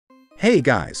Hey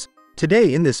guys,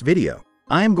 today in this video,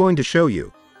 I am going to show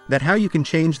you that how you can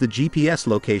change the GPS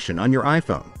location on your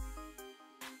iPhone.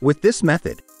 With this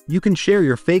method, you can share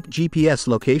your fake GPS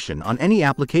location on any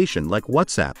application like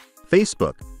WhatsApp,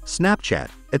 Facebook,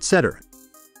 Snapchat, etc.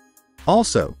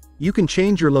 Also, you can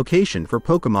change your location for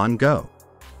Pokemon Go.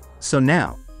 So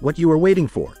now, what you are waiting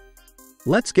for?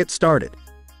 Let's get started.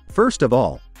 First of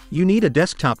all, you need a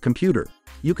desktop computer.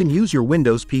 You can use your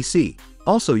Windows PC,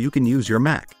 also you can use your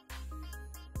Mac.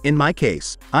 In my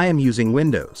case, I am using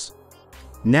Windows.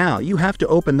 Now you have to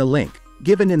open the link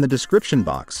given in the description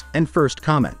box and first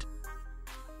comment.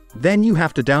 Then you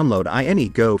have to download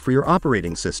iNeGo for your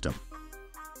operating system.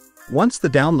 Once the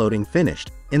downloading finished,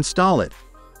 install it.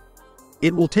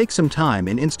 It will take some time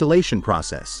in installation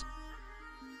process.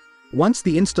 Once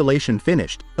the installation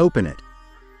finished, open it.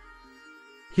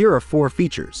 Here are 4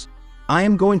 features. I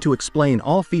am going to explain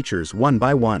all features one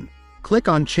by one. Click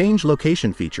on Change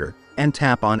Location feature and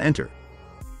tap on Enter.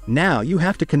 Now you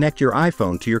have to connect your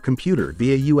iPhone to your computer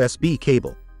via USB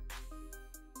cable.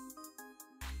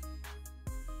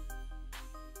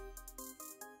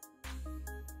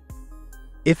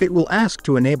 If it will ask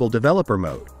to enable developer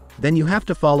mode, then you have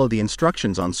to follow the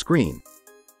instructions on screen.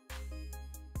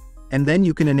 And then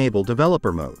you can enable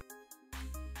developer mode.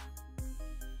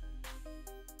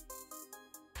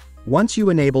 Once you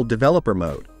enable developer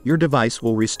mode, your device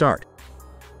will restart.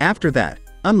 After that,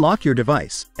 unlock your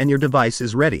device, and your device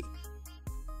is ready.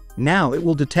 Now it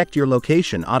will detect your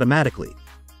location automatically.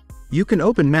 You can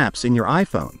open Maps in your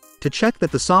iPhone to check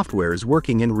that the software is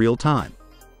working in real time.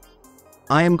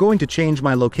 I am going to change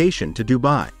my location to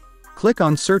Dubai. Click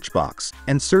on Search box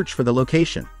and search for the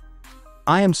location.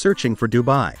 I am searching for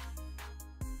Dubai.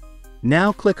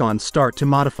 Now click on Start to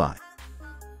modify.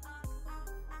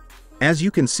 As you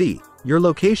can see, your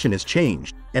location is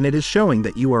changed, and it is showing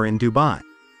that you are in Dubai.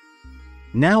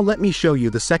 Now let me show you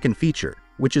the second feature,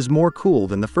 which is more cool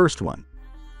than the first one.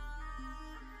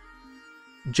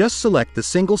 Just select the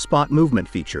single spot movement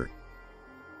feature.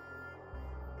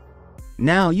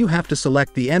 Now you have to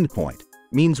select the endpoint,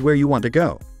 means where you want to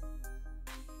go.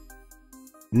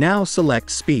 Now select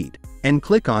speed, and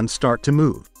click on Start to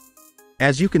move.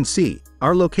 As you can see,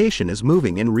 our location is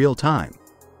moving in real time.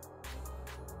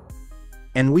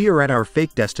 And we are at our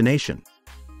fake destination.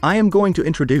 I am going to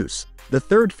introduce the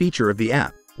third feature of the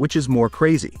app, which is more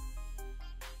crazy.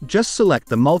 Just select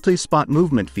the multi-spot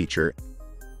movement feature.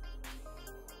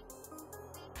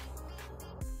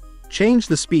 Change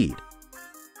the speed.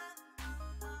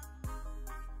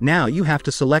 Now you have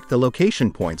to select the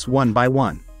location points one by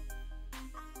one.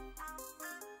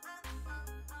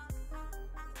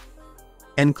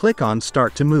 And click on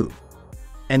Start to move.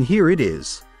 And here it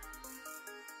is.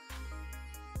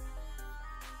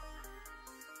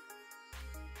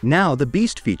 Now the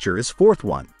Beast feature is fourth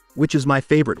one, which is my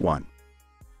favorite one.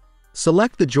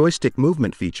 Select the joystick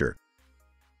movement feature.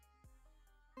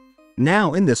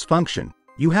 Now in this function,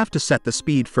 you have to set the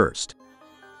speed first.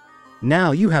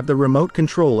 Now you have the remote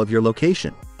control of your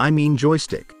location, I mean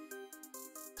joystick.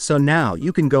 So now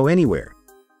you can go anywhere.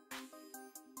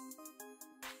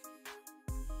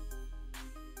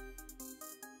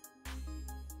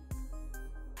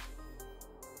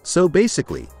 So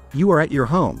basically, you are at your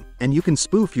home, and you can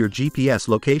spoof your GPS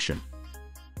location.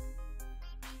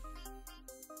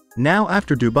 Now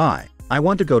after Dubai, I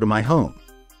want to go to my home.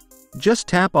 Just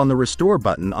tap on the Restore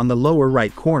button on the lower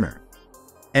right corner.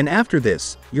 And after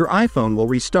this, your iPhone will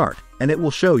restart, and it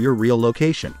will show your real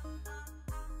location.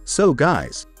 So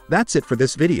guys, that's it for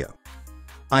this video.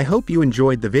 I hope you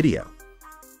enjoyed the video.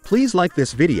 Please like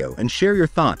this video and share your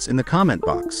thoughts in the comment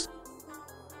box.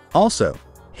 Also,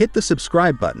 hit the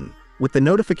subscribe button with the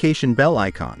notification bell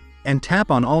icon, and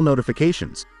tap on all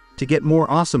notifications to get more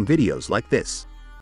awesome videos like this.